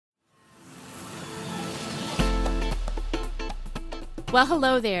Well,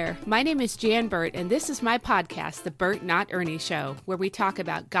 hello there. My name is Jan Burt, and this is my podcast, The Burt Not Ernie Show, where we talk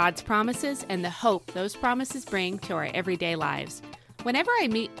about God's promises and the hope those promises bring to our everyday lives. Whenever I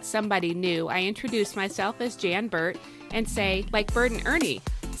meet somebody new, I introduce myself as Jan Burt and say, like Burt and Ernie,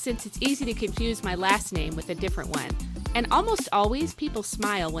 since it's easy to confuse my last name with a different one. And almost always people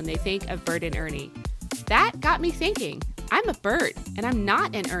smile when they think of Burt and Ernie. That got me thinking, I'm a Burt and I'm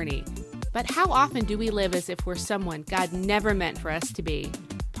not an Ernie. But how often do we live as if we're someone God never meant for us to be?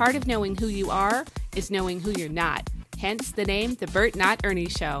 Part of knowing who you are is knowing who you're not. Hence the name, The Burt Not Ernie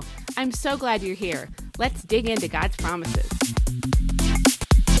Show. I'm so glad you're here. Let's dig into God's promises.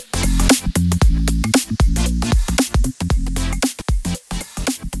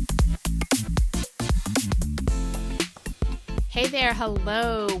 Hey there,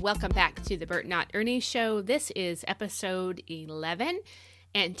 hello. Welcome back to The Burt Not Ernie Show. This is episode 11.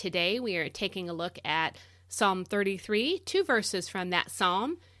 And today we are taking a look at Psalm 33, two verses from that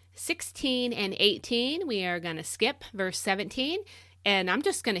psalm, 16 and 18. We are going to skip verse 17, and I'm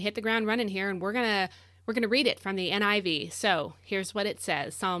just going to hit the ground running here, and we're going to read it from the NIV. So here's what it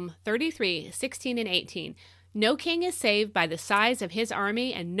says, Psalm 33, 16 and 18. No king is saved by the size of his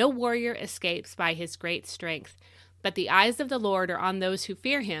army, and no warrior escapes by his great strength. But the eyes of the Lord are on those who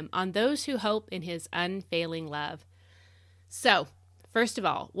fear him, on those who hope in his unfailing love. So, first of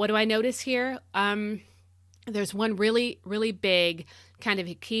all, what do I notice here? There's one really, really big kind of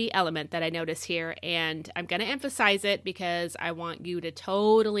a key element that I notice here, and I'm going to emphasize it because I want you to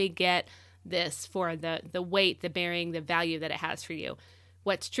totally get this for the weight, the bearing, the value that it has for you.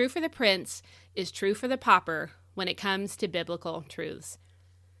 What's true for the prince is true for the pauper when it comes to biblical truths.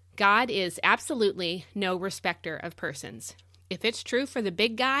 God is absolutely no respecter of persons. If it's true for the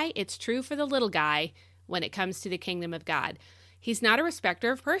big guy, it's true for the little guy when it comes to the kingdom of God. He's not a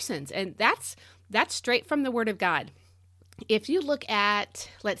respecter of persons, and that's straight from the Word of God. If you look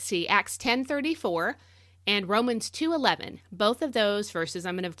at, Acts 10:34 and Romans 2:11, both of those verses,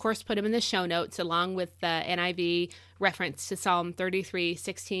 I'm going to, of course, put them in the show notes along with the NIV reference to Psalm 33,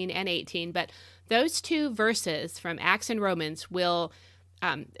 16, and 18, but those two verses from Acts and Romans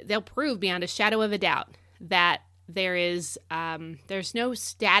they'll prove beyond a shadow of a doubt that there's no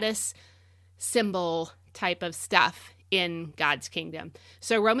status symbol type of stuff in God's kingdom.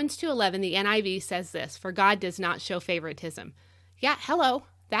 So Romans 2:11, the NIV says this, for God does not show favoritism. Yeah, hello.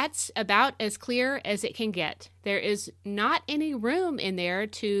 That's about as clear as it can get. There is not any room in there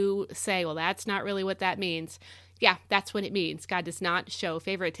to say, well, that's not really what that means. Yeah, that's what it means. God does not show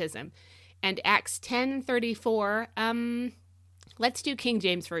favoritism. And Acts 10:34, let's do King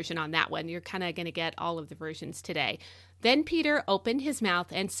James Version on that one. You're kind of going to get all of the versions today. Then Peter opened his mouth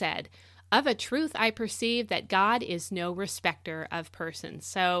and said, of a truth, I perceive that God is no respecter of persons.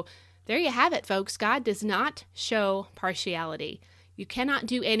 So there you have it, folks. God does not show partiality. You cannot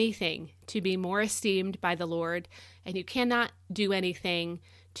do anything to be more esteemed by the Lord, and you cannot do anything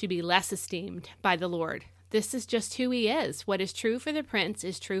to be less esteemed by the Lord. This is just who he is. What is true for the prince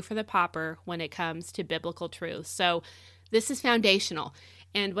is true for the pauper when it comes to biblical truth. So this is foundational.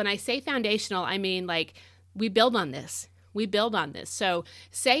 And when I say foundational, I mean like we build on this. We build on this. So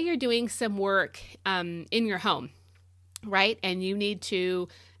say you're doing some work in your home, right? And you need to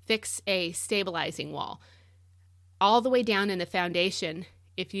fix a stabilizing wall. All the way down in the foundation,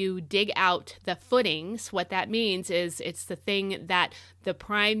 if you dig out the footings, what that means is it's the thing that the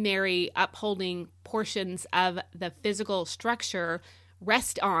primary upholding portions of the physical structure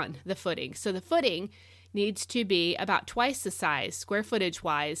rest on the footing. So the footing needs to be about twice the size, square footage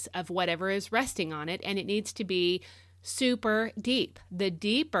wise, of whatever is resting on it, and it needs to be super deep. The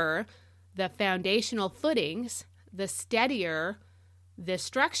deeper the foundational footings, the steadier the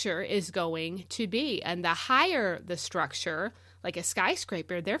structure is going to be. And the higher the structure, like a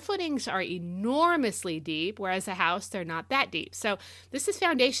skyscraper, their footings are enormously deep, whereas a house, they're not that deep. So this is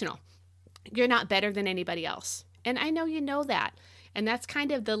foundational. You're not better than anybody else. And I know you know that. And that's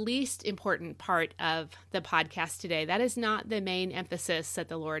kind of the least important part of the podcast today. That is not the main emphasis that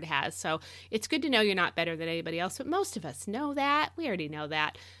the Lord has. So it's good to know you're not better than anybody else, but most of us know that. We already know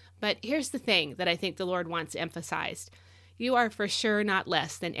that. But here's the thing that I think the Lord wants emphasized. You are for sure not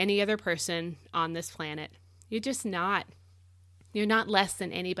less than any other person on this planet. You're just not. You're not less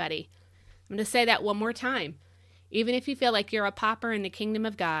than anybody. I'm going to say that one more time. Even if you feel like you're a pauper in the kingdom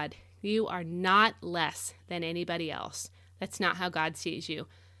of God, you are not less than anybody else. That's not how God sees you.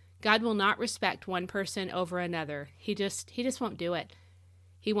 God will not respect one person over another. He just won't do it.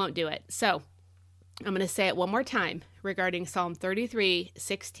 He won't do it. So I'm going to say it one more time regarding Psalm 33,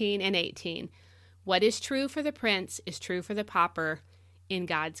 16, and 18. What is true for the prince is true for the pauper in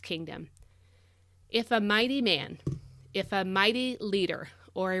God's kingdom. If a mighty man if a mighty leader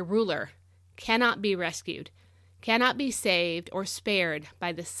or a ruler cannot be rescued, cannot be saved or spared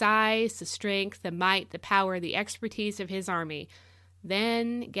by the size, the strength, the might, the power, the expertise of his army,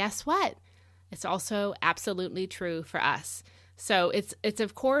 then guess what? It's also absolutely true for us. So it's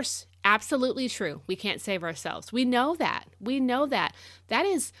of course absolutely true. We can't save ourselves. We know that. We know that. That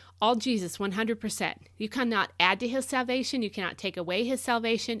is all Jesus, 100%. You cannot add to his salvation. You cannot take away his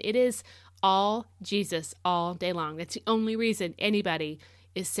salvation. It is all Jesus all day long. That's the only reason anybody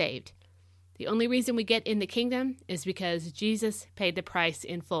is saved. The only reason we get in the kingdom is because Jesus paid the price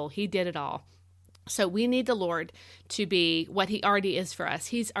in full. He did it all. So we need the Lord to be what he already is for us.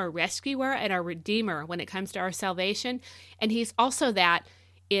 He's our rescuer and our redeemer when it comes to our salvation. And he's also that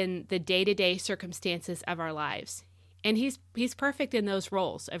in the day-to-day circumstances of our lives. And he's perfect in those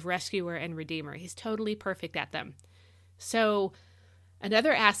roles of rescuer and redeemer. He's totally perfect at them. So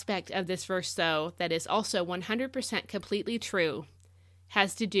another aspect of this verse, though, that is also 100% completely true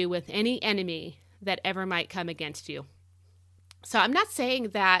has to do with any enemy that ever might come against you. So I'm not saying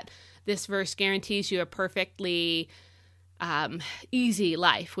that this verse guarantees you a perfectly easy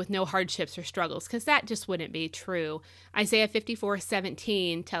life with no hardships or struggles, because that just wouldn't be true. Isaiah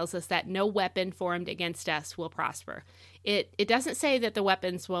 54:17 tells us that no weapon formed against us will prosper. It doesn't say that the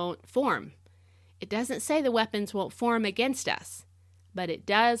weapons won't form. It doesn't say the weapons won't form against us, but it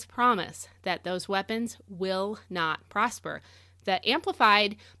does promise that those weapons will not prosper. The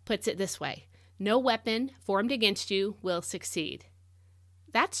Amplified puts it this way: no weapon formed against you will succeed.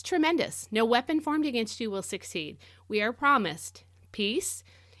 That's tremendous. No weapon formed against you will succeed. We are promised peace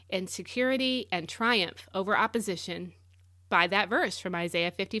and security and triumph over opposition by that verse from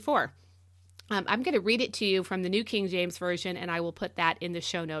Isaiah 54. I'm going to read it to you from the New King James Version, and I will put that in the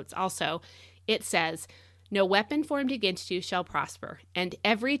show notes also. It says, "No weapon formed against you shall prosper, and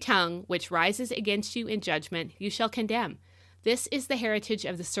every tongue which rises against you in judgment you shall condemn. This is the heritage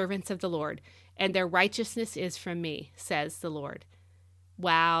of the servants of the Lord, and their righteousness is from me, says the Lord."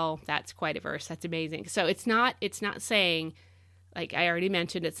 Wow, that's quite a verse. That's amazing. So it's not saying, like I already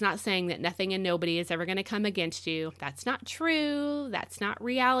mentioned, it's not saying that nothing and nobody is ever going to come against you. That's not true. That's not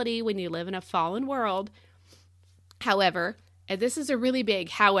reality when you live in a fallen world. However, and this is a really big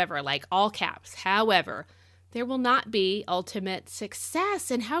however, like all caps, however, there will not be ultimate success.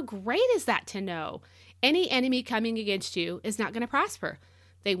 And how great is that to know? Any enemy coming against you is not going to prosper.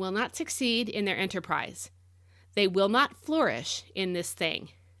 They will not succeed in their enterprise. They will not flourish in this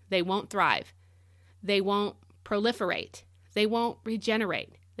thing. They won't thrive. They won't proliferate. They won't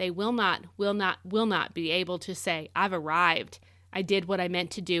regenerate. They will not be able to say, "I've arrived. I did what I meant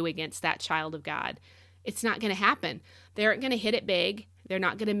to do against that child of God." It's not going to happen. They aren't going to hit it big. They're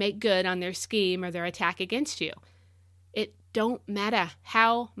not going to make good on their scheme or their attack against you. It don't matter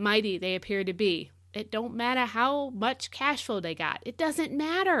how mighty they appear to be. It don't matter how much cash flow they got. It doesn't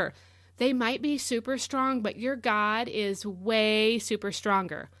matter. They might be super strong, but your God is way super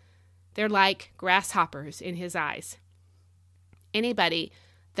stronger. They're like grasshoppers in his eyes. Anybody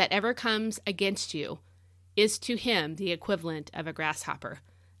that ever comes against you is to him the equivalent of a grasshopper.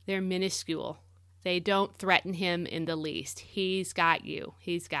 They're minuscule. They don't threaten him in the least. He's got you.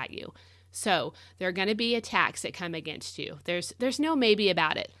 He's got you. So there are going to be attacks that come against you. There's no maybe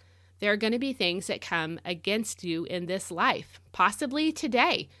about it. There are going to be things that come against you in this life, possibly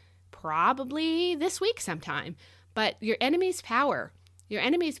today. Probably this week sometime. But your enemy's power, your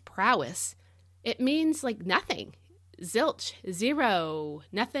enemy's prowess, it means like nothing. Zilch, zero,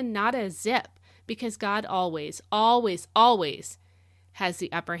 nothing, nada, zip. Because God always, always, always has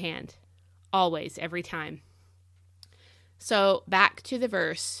the upper hand. Always, every time. So back to the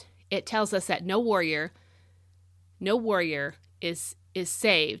verse, it tells us that no warrior is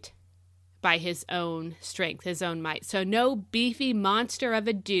saved by his own strength, his own might. So no beefy monster of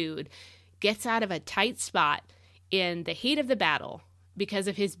a dude gets out of a tight spot in the heat of the battle because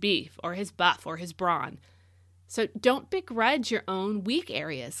of his beef or his buff or his brawn. So don't begrudge your own weak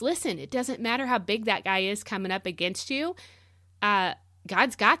areas. Listen, it doesn't matter how big that guy is coming up against you.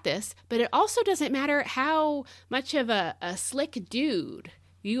 God's got this, but it also doesn't matter how much of a slick dude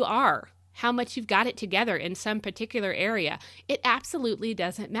you are. How much you've got it together in some particular area. It absolutely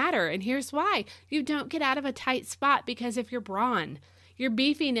doesn't matter. And here's why. You don't get out of a tight spot because of your brawn. Your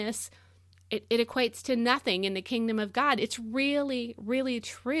beefiness, it equates to nothing in the kingdom of God. It's really, really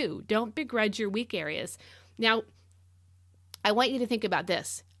true. Don't begrudge your weak areas. Now, I want you to think about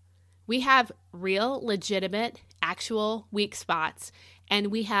this. We have real, legitimate, actual weak spots, and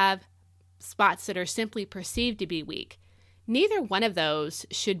we have spots that are simply perceived to be weak. Neither one of those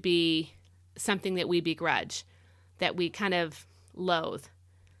should be something that we begrudge, that we kind of loathe.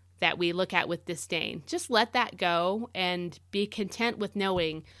 that we look at with disdain. Just let that go and be content with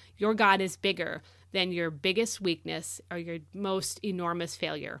knowing your God is bigger than your biggest weakness or your most enormous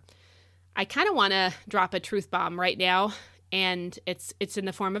failure. I kind of want to drop a truth bomb right now, and it's in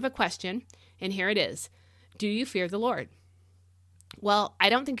the form of a question, and here it is. Do you fear the Lord? Well, I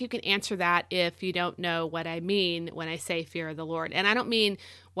don't think you can answer that if you don't know what I mean when I say fear of the Lord. And I don't mean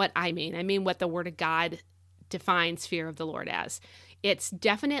what I mean. I mean what the Word of God defines fear of the Lord as. It's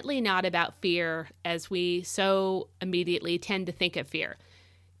definitely not about fear as we so immediately tend to think of fear.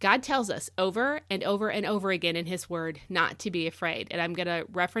 God tells us over and over and over again in His Word not to be afraid. And I'm going to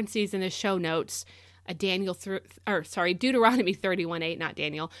reference these in the show notes. Deuteronomy 31:8, not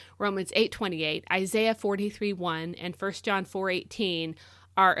Daniel, Romans 8:28, Isaiah 43:1, and 1 John 4:18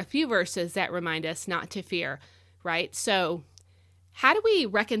 are a few verses that remind us not to fear, right? So how do we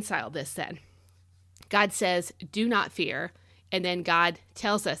reconcile this then? God says, do not fear. And then God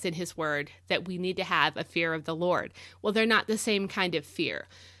tells us in His Word that we need to have a fear of the Lord. Well, they're not the same kind of fear.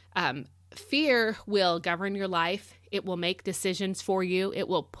 Fear will govern your life. It will make decisions for you. It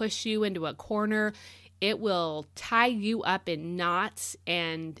will push you into a corner. It will tie you up in knots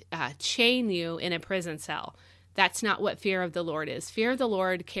and chain you in a prison cell. That's not what fear of the Lord is. Fear of the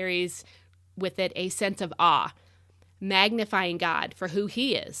Lord carries with it a sense of awe, magnifying God for who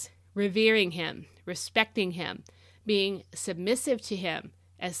He is, revering Him, respecting Him, being submissive to Him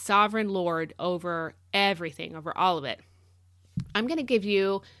as sovereign Lord over everything, over all of it. I'm going to give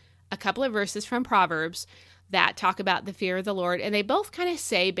you a couple of verses from Proverbs that talk about the fear of the Lord, and they both kind of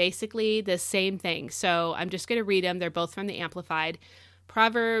say basically the same thing. So I'm just going to read them. They're both from the Amplified.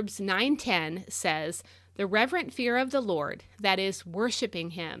 Proverbs 9:10 says, "The reverent fear of the Lord, that is,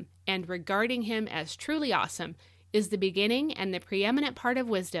 worshiping Him and regarding Him as truly awesome, is the beginning and the preeminent part of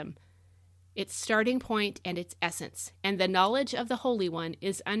wisdom, its starting point and its essence. And the knowledge of the Holy One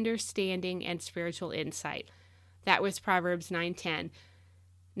is understanding and spiritual insight." That was Proverbs 9:10.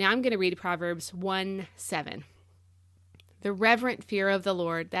 Now I'm going to read Proverbs 1:7. "The reverent fear of the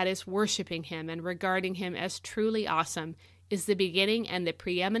Lord, that is, worshiping Him and regarding Him as truly awesome, is the beginning and the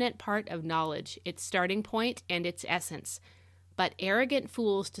preeminent part of knowledge, its starting point and its essence. But arrogant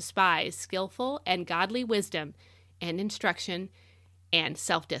fools despise skillful and godly wisdom and instruction and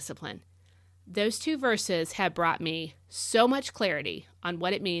self-discipline." Those two verses have brought me so much clarity on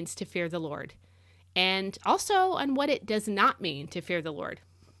what it means to fear the Lord, and also on what it does not mean to fear the Lord.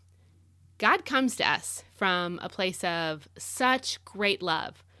 God comes to us from a place of such great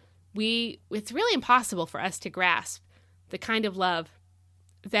love. It's really impossible for us to grasp the kind of love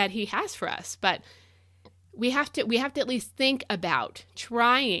that He has for us, but we have to at least think about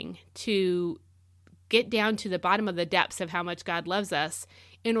trying to get down to the bottom of the depths of how much God loves us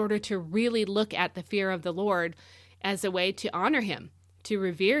in order to really look at the fear of the Lord as a way to honor Him, to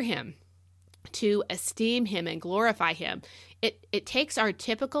revere Him, to esteem Him and glorify Him. It takes our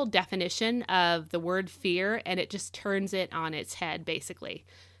typical definition of the word fear and it just turns it on its head, basically.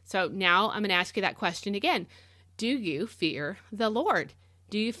 So now I'm going to ask you that question again. Do you fear the Lord?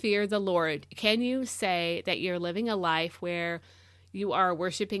 Do you fear the Lord? Can you say that you're living a life where you are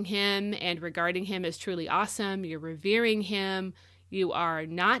worshiping Him and regarding Him as truly awesome? You're revering Him. You are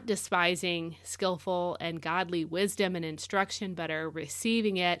not despising skillful and godly wisdom and instruction, but are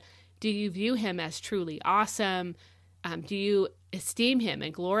receiving it. Do you view Him as truly awesome? Do you esteem Him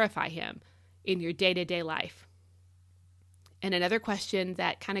and glorify Him in your day-to-day life? And another question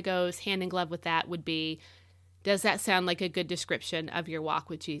that kind of goes hand in glove with that would be, does that sound like a good description of your walk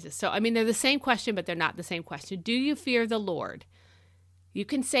with Jesus? So, I mean, they're the same question, but they're not the same question. Do you fear the Lord? You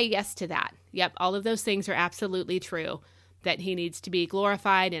can say yes to that. Yep, all of those things are absolutely true, that He needs to be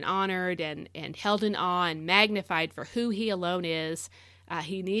glorified and honored and held in awe and magnified for who He alone is.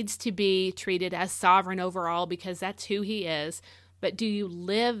 He needs to be treated as sovereign over all because that's who He is. But do you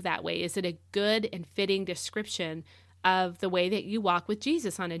live that way? Is it a good and fitting description of the way that you walk with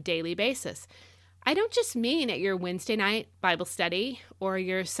Jesus on a daily basis? I don't just mean at your Wednesday night Bible study or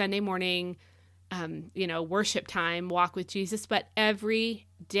your Sunday morning, worship time walk with Jesus, but every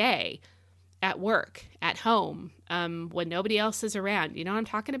day at work, at home, when nobody else is around. You know what I'm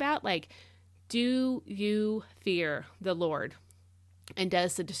talking about? Like, do you fear the Lord? And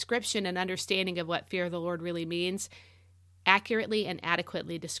does the description and understanding of what fear of the Lord really means accurately and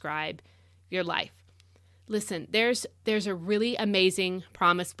adequately describe your life? Listen, there's a really amazing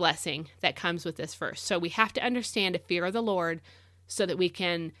promised blessing that comes with this verse. So we have to understand a fear of the Lord so that we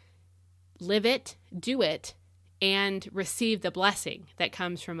can live it, do it, and receive the blessing that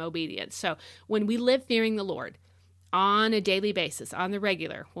comes from obedience. So when we live fearing the Lord on a daily basis, on the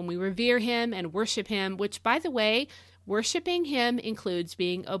regular, when we revere Him and worship Him, which, by the way, Worshiping him includes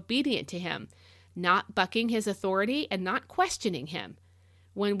being obedient to him, not bucking his authority and not questioning him.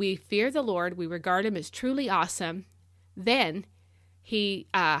 When we fear the Lord, we regard him as truly awesome, then he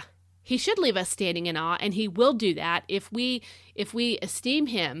should leave us standing in awe, and he will do that. If we esteem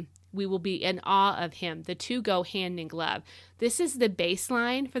him, we will be in awe of him. The two go hand in glove. This is the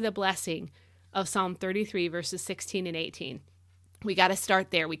baseline for the blessing of Psalm 33, verses 16 and 18. We got to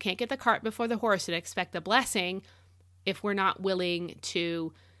start there. We can't get the cart before the horse and expect a blessing if we're not willing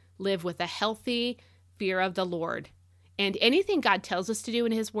to live with a healthy fear of the Lord. And anything God tells us to do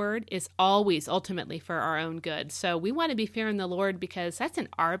in his word is always ultimately for our own good. So we want to be fearing the Lord because that's in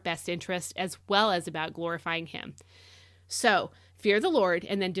our best interest as well as about glorifying him. So fear the Lord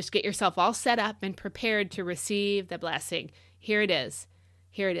and then just get yourself all set up and prepared to receive the blessing. Here it is.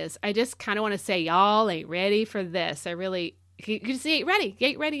 Here it is. I just kind of want to say, y'all ain't ready for this. You can see, ain't ready.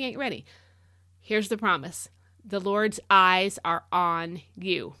 Ain't ready. Here's the promise. The Lord's eyes are on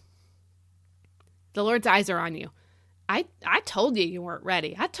you. The Lord's eyes are on you. I told you weren't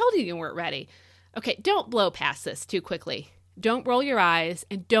ready. Okay, don't blow past this too quickly. Don't roll your eyes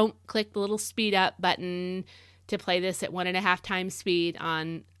and don't click the little speed up button to play this at 1.5 times speed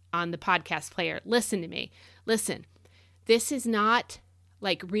on the podcast player. Listen to me. Listen, this is not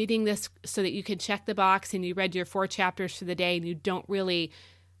like reading this so that you can check the box and you read your 4 chapters for the day and you don't really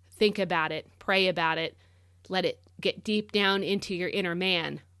think about it, pray about it, let it get deep down into your inner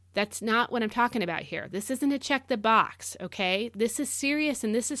man. That's not what I'm talking about here. This isn't a check the box, okay? This is serious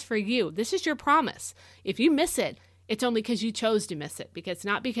and this is for you. This is your promise. If you miss it, it's only because you chose to miss it. Because it's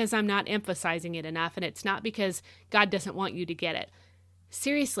not because I'm not emphasizing it enough, and it's not because God doesn't want you to get it.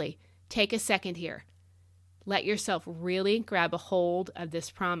 Seriously, take a second here. Let yourself really grab a hold of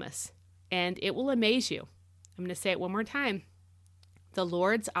this promise, and it will amaze you. I'm going to say it one more time. The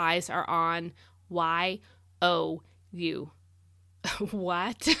Lord's eyes are on you.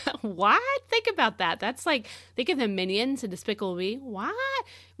 What? What? Think about that. That's like, think of the Minions and Despicable Me. What?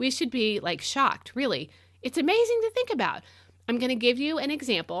 We should be like shocked, really. It's amazing to think about. I'm going to give you an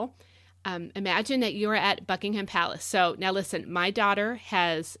example. Imagine that you're at Buckingham Palace. So now listen, my daughter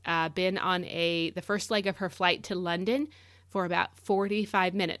has been on the first leg of her flight to London for about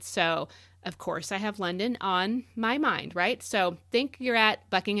 45 minutes. So of course I have London on my mind, right? So think you're at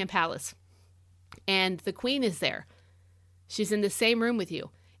Buckingham Palace and the Queen is there. She's in the same room with you,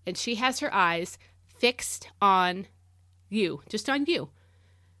 and she has her eyes fixed on you, just on you.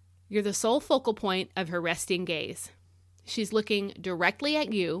 You're the sole focal point of her resting gaze. She's looking directly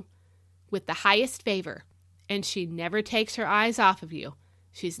at you with the highest favor, and she never takes her eyes off of you.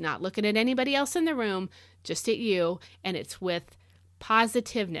 She's not looking at anybody else in the room, just at you, and it's with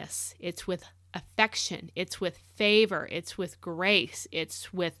positiveness. It's with affection. It's with favor. It's with grace.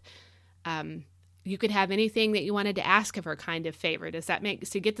 It's with you could have anything that you wanted to ask of her kind of favor. Does that make,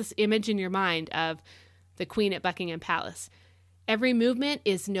 so you get this image in your mind of the Queen at Buckingham Palace. Every movement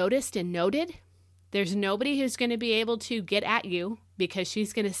is noticed and noted. There's nobody who's going to be able to get at you because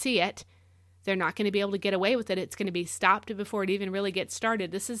she's going to see it. They're not going to be able to get away with it. It's going to be stopped before it even really gets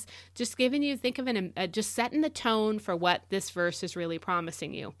started. This is just giving you, think of just setting the tone for what this verse is really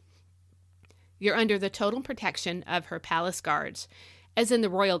promising you. You're under the total protection of her palace guards, as in the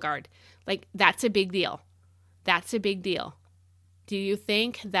royal guard. Like, that's a big deal. That's a big deal. Do you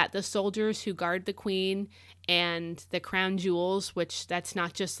think that the soldiers who guard the Queen and the crown jewels, which that's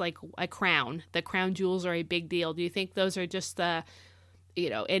not just like a crown, the crown jewels are a big deal. Do you think those are just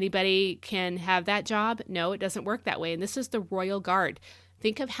anybody can have that job? No, it doesn't work that way. And this is the royal guard.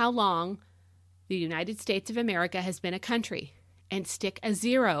 Think of how long the United States of America has been a country, and stick a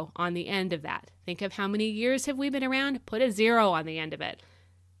 0 on the end of that. Think of how many years have we been around? Put a 0 on the end of it.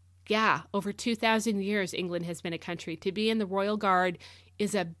 Yeah, over 2,000 years England has been a country. To be in the Royal Guard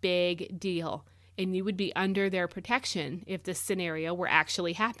is a big deal, and you would be under their protection if this scenario were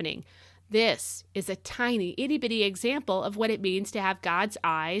actually happening. This is a tiny, itty-bitty example of what it means to have God's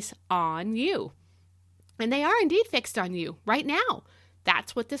eyes on you. And they are indeed fixed on you right now.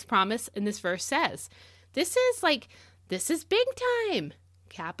 That's what this promise in this verse says. This is big time.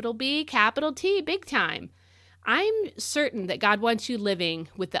 Capital B, capital T, big time. I'm certain that God wants you living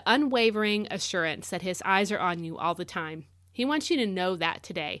with the unwavering assurance that his eyes are on you all the time. He wants you to know that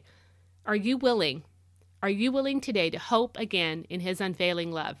today. Are you willing? Are you willing today to hope again in his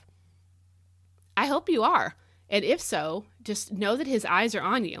unfailing love? I hope you are. And if so, just know that his eyes are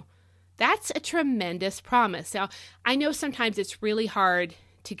on you. That's a tremendous promise. Now, I know sometimes it's really hard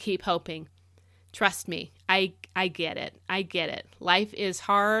to keep hoping. Trust me, I get it. I get it. Life is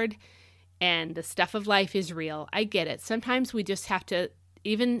hard and the stuff of life is real. I get it. Sometimes we just have to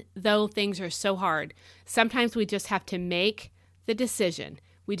even though things are so hard, sometimes we just have to make the decision.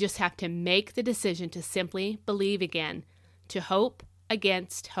 We just have to make the decision to simply believe again, to hope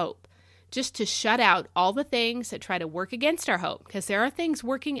against hope, just to shut out all the things that try to work against our hope, because there are things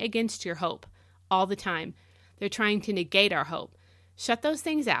working against your hope all the time. They're trying to negate our hope. Shut those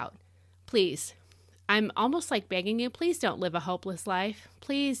things out, please. I'm almost like begging you, please don't live a hopeless life.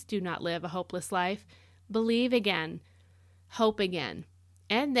 Please do not live a hopeless life. Believe again, hope again,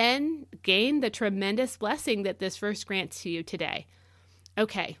 and then gain the tremendous blessing that this verse grants to you today.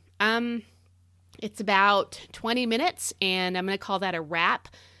 Okay, it's about 20 minutes, and I'm going to call that a wrap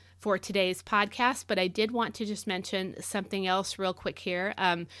for today's podcast, but I did want to just mention something else real quick here.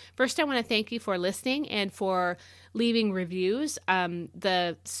 First, I want to thank you for listening and for leaving reviews.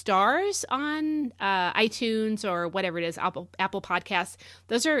 The stars on iTunes or whatever it is, Apple Podcasts,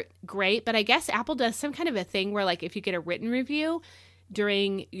 those are great, but I guess Apple does some kind of a thing where, like, if you get a written review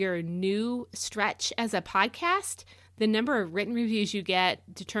during your new stretch as a podcast, the number of written reviews you get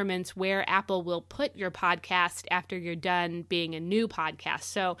determines where Apple will put your podcast after you're done being a new podcast.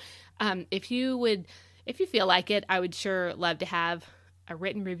 So if you feel like it, I would sure love to have a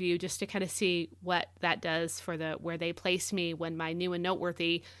written review just to kind of see what that does for where they place me when my new and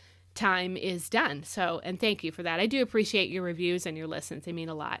noteworthy time is done. So, and thank you for that. I do appreciate your reviews and your listens. They mean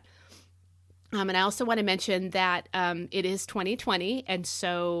a lot. And I also want to mention that it is 2020, and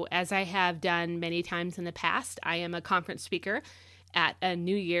so as I have done many times in the past, I am a conference speaker at a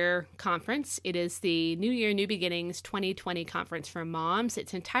New Year conference. It is the New Year, New Beginnings 2020 conference for moms.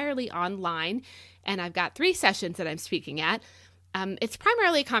 It's entirely online, and I've got 3 sessions that I'm speaking at. It's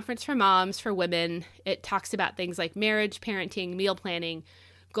primarily a conference for moms, for women. It talks about things like marriage, parenting, meal planning,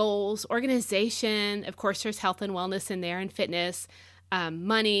 goals, organization. Of course, there's health and wellness in there, and fitness,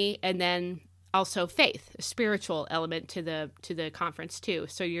 money, and then also faith, a spiritual element to the conference too.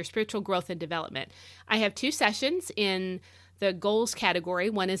 So your spiritual growth and development. I have 2 sessions in the goals category.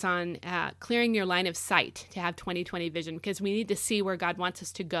 One is on clearing your line of sight to have 2020 vision, because we need to see where God wants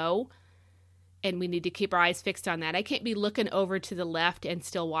us to go, and we need to keep our eyes fixed on that. I can't be looking over to the left and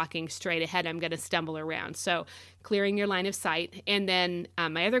still walking straight ahead. I'm going to stumble around. So clearing your line of sight. And then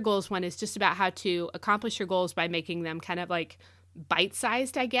my other goals one is just about how to accomplish your goals by making them kind of like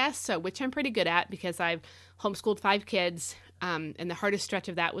bite-sized, I guess, so which I'm pretty good at because I've homeschooled 5 kids, and the hardest stretch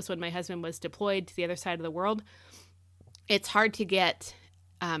of that was when my husband was deployed to the other side of the world. It's hard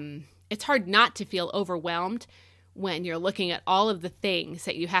not to feel overwhelmed when you're looking at all of the things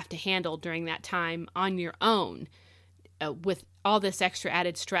that you have to handle during that time on your own with all this extra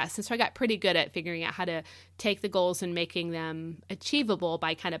added stress. And so I got pretty good at figuring out how to take the goals and making them achievable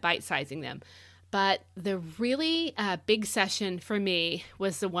by kind of bite-sizing them. But the really big session for me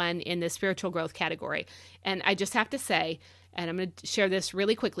was the one in the spiritual growth category. And I just have to say, and I'm going to share this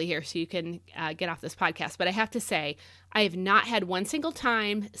really quickly here so you can get off this podcast, but I have to say, I have not had one single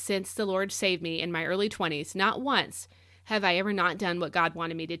time since the Lord saved me in my early 20s, not once have I ever not done what God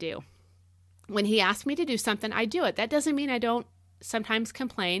wanted me to do. When He asked me to do something, I do it. That doesn't mean I don't sometimes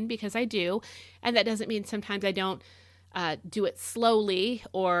complain, because I do. And that doesn't mean sometimes I don't do it slowly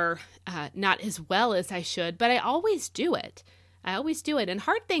or not as well as I should, but I always do it. And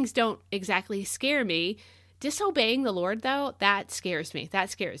hard things don't exactly scare me. Disobeying the Lord, though, that scares me.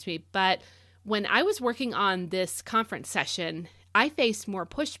 But when I was working on this conference session, I faced more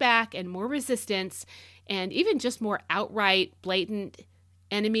pushback and more resistance and even just more outright, blatant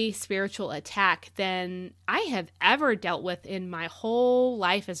enemy spiritual attack than I have ever dealt with in my whole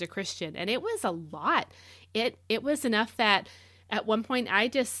life as a Christian. And it was a lot. It was enough that at one point I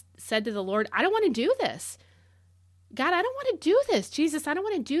just said to the Lord, I don't want to do this. God, I don't want to do this. Jesus, I don't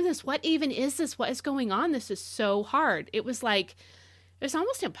want to do this. What even is this? What is going on? This is so hard. It was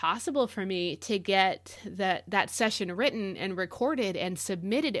almost impossible for me to get that session written and recorded and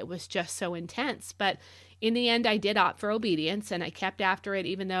submitted. It was just so intense. But in the end, I did opt for obedience, and I kept after it,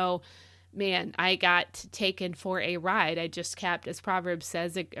 even though, man, I got taken for a ride. I just kept, as Proverbs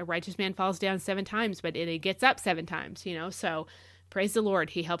says, a righteous man falls down 7 times, but he gets up 7 times, So praise the Lord.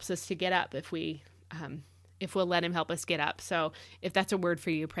 He helps us to get up if we'll let Him help us get up. So if that's a word for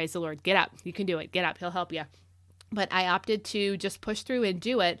you, praise the Lord. Get up. You can do it. Get up. He'll help you. But I opted to just push through and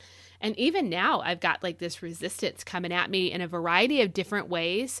do it. And even now I've got like this resistance coming at me in a variety of different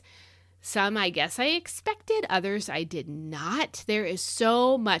ways. Some I guess I expected, others I did not. There is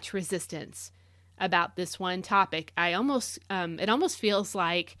so much resistance about this one topic. It almost feels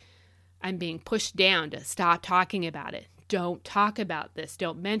like I'm being pushed down to stop talking about it. Don't talk about this.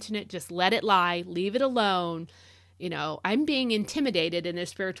 Don't mention it. Just let it lie. Leave it alone. I'm being intimidated in the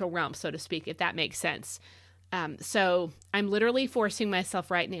spiritual realm, so to speak, if that makes sense. So I'm literally forcing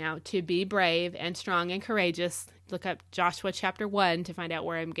myself right now to be brave and strong and courageous. Look up Joshua chapter 1 to find out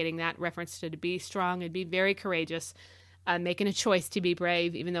where I'm getting that reference to be strong and be very courageous. I'm making a choice to be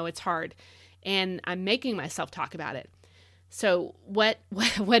brave, even though it's hard. And I'm making myself talk about it. So what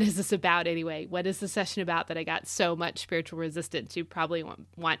is this about anyway? What is the session about that I got so much spiritual resistance? You probably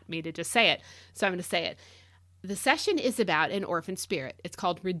want me to just say it. So I'm going to say it. The session is about an orphan spirit. It's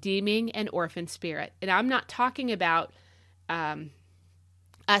called Redeeming an Orphan Spirit. And I'm not talking about us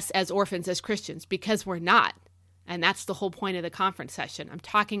as orphans, as Christians, because we're not. And that's the whole point of the conference session. I'm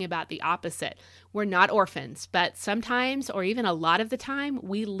talking about the opposite. We're not orphans, but sometimes, or even a lot of the time,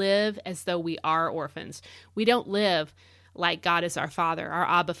 we live as though we are orphans. We don't live like God is our Father, our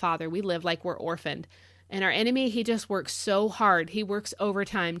Abba Father. We live like we're orphaned. And our enemy, he just works so hard. He works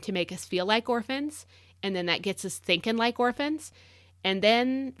overtime to make us feel like orphans. And then that gets us thinking like orphans. And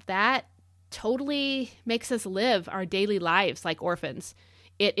then that totally makes us live our daily lives like orphans.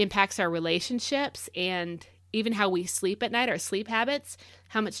 It impacts our relationships and even how we sleep at night, our sleep habits,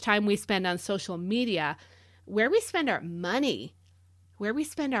 how much time we spend on social media, where we spend our money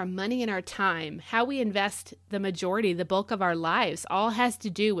and our time, how we invest the majority, the bulk of our lives, all has to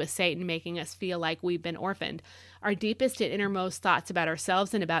do with Satan making us feel like we've been orphaned. Our deepest and innermost thoughts about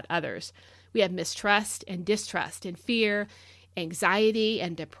ourselves and about others. We have mistrust and distrust and fear, anxiety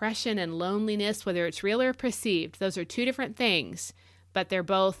and depression and loneliness, whether it's real or perceived. Those are two different things, but they're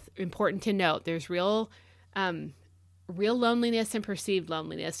both important to note. There's real loneliness and perceived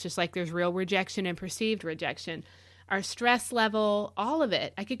loneliness, just like there's real rejection and perceived rejection. Our stress level, all of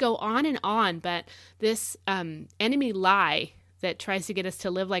it. I could go on, but this enemy lie that tries to get us to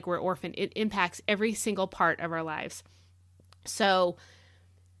live like we're orphaned, it impacts every single part of our lives. So,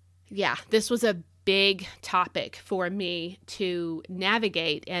 yeah, this was a big topic for me to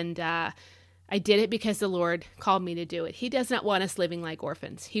navigate, and I did it because the Lord called me to do it. He does not want us living like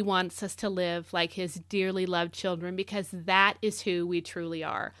orphans. He wants us to live like his dearly loved children, because that is who we truly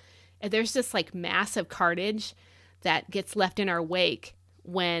are. And there's this like massive carnage that gets left in our wake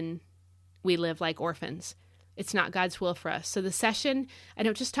when we live like orphans. It's not God's will for us. So the session, I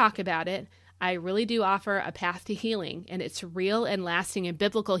don't just talk about it. I really do offer a path to healing, and it's real and lasting and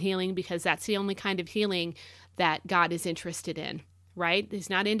biblical healing, because that's the only kind of healing that God is interested in, right? He's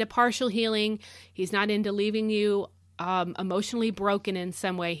not into partial healing. He's not into leaving you emotionally broken in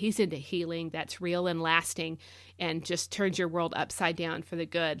some way. He's into healing that's real and lasting and just turns your world upside down for the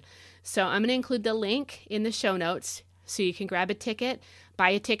good. So I'm going to include the link in the show notes so you can grab a ticket, buy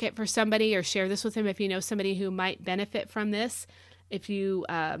a ticket for somebody, or share this with them if you know somebody who might benefit from this. If you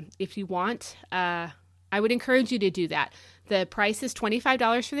want, I would encourage you to do that. The price is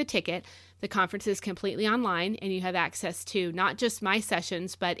 $25 for the ticket. The conference is completely online, and you have access to not just my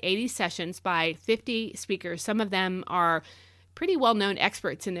sessions, but 80 sessions by 50 speakers. Some of them are pretty well-known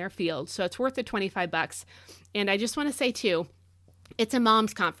experts in their field, so it's worth the $25. And I just want to say, too, it's a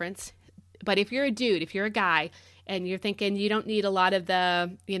mom's conference, but if you're a dude, if you're a guy, and you're thinking you don't need a lot of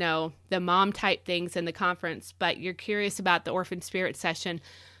the mom type things in the conference, but you're curious about the Orphan Spirit session,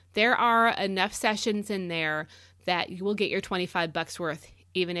 there are enough sessions in there that you will get your $25 worth,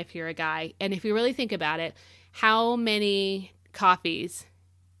 even if you're a guy. And if you really think about it, how many coffees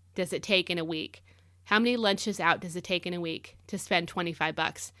does it take in a week? How many lunches out does it take in a week to spend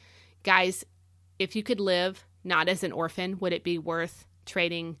 $25? Guys, if you could live not as an orphan, would it be worth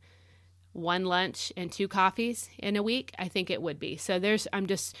trading one lunch and two coffees in a week? I think it would be. So I'm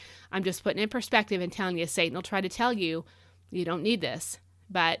just putting in perspective and telling you, Satan will try to tell you, you don't need this.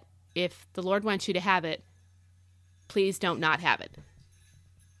 But if the Lord wants you to have it, please don't not have it.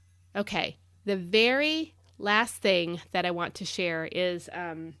 Okay. The very last thing that I want to share is,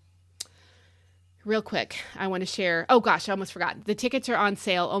 real quick, I want to share, oh gosh, I almost forgot. The tickets are on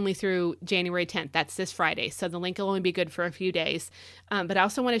sale only through January 10th. That's this Friday. So the link will only be good for a few days. But I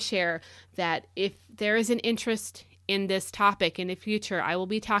also want to share that if there is an interest in this topic in the future, I will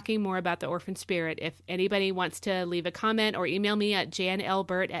be talking more about the orphan spirit. If anybody wants to leave a comment or email me at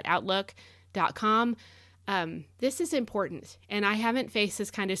janlburt@outlook.com, this is important. And I haven't faced this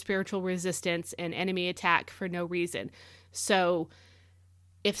kind of spiritual resistance and enemy attack for no reason. So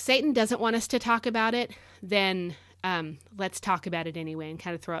if Satan doesn't want us to talk about it, then let's talk about it anyway and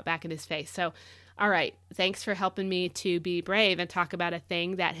kind of throw it back in his face. So, all right, thanks for helping me to be brave and talk about a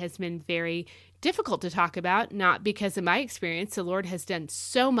thing that has been very difficult to talk about, not because of my experience. The Lord has done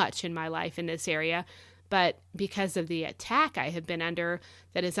so much in my life in this area, but because of the attack I have been under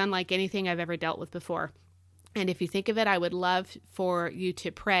that is unlike anything I've ever dealt with before. And if you think of it, I would love for you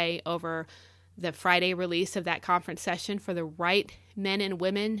to pray over the Friday release of that conference session for the right men and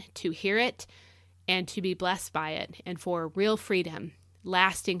women to hear it and to be blessed by it, and for real freedom,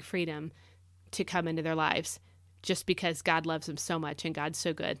 lasting freedom to come into their lives, just because God loves them so much and God's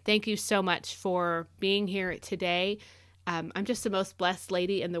so good. Thank you so much for being here today. I'm just the most blessed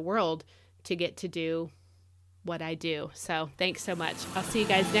lady in the world to get to do what I do. So thanks so much. I'll see you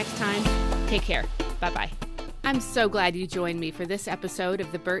guys next time. Take care. Bye-bye. I'm so glad you joined me for this episode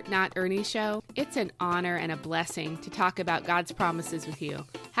of the Bert Not Ernie Show. It's an honor and a blessing to talk about God's promises with you.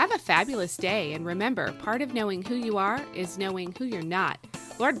 Have a fabulous day, and remember, part of knowing who you are is knowing who you're not.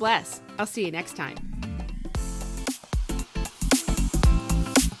 Lord bless. I'll see you next time.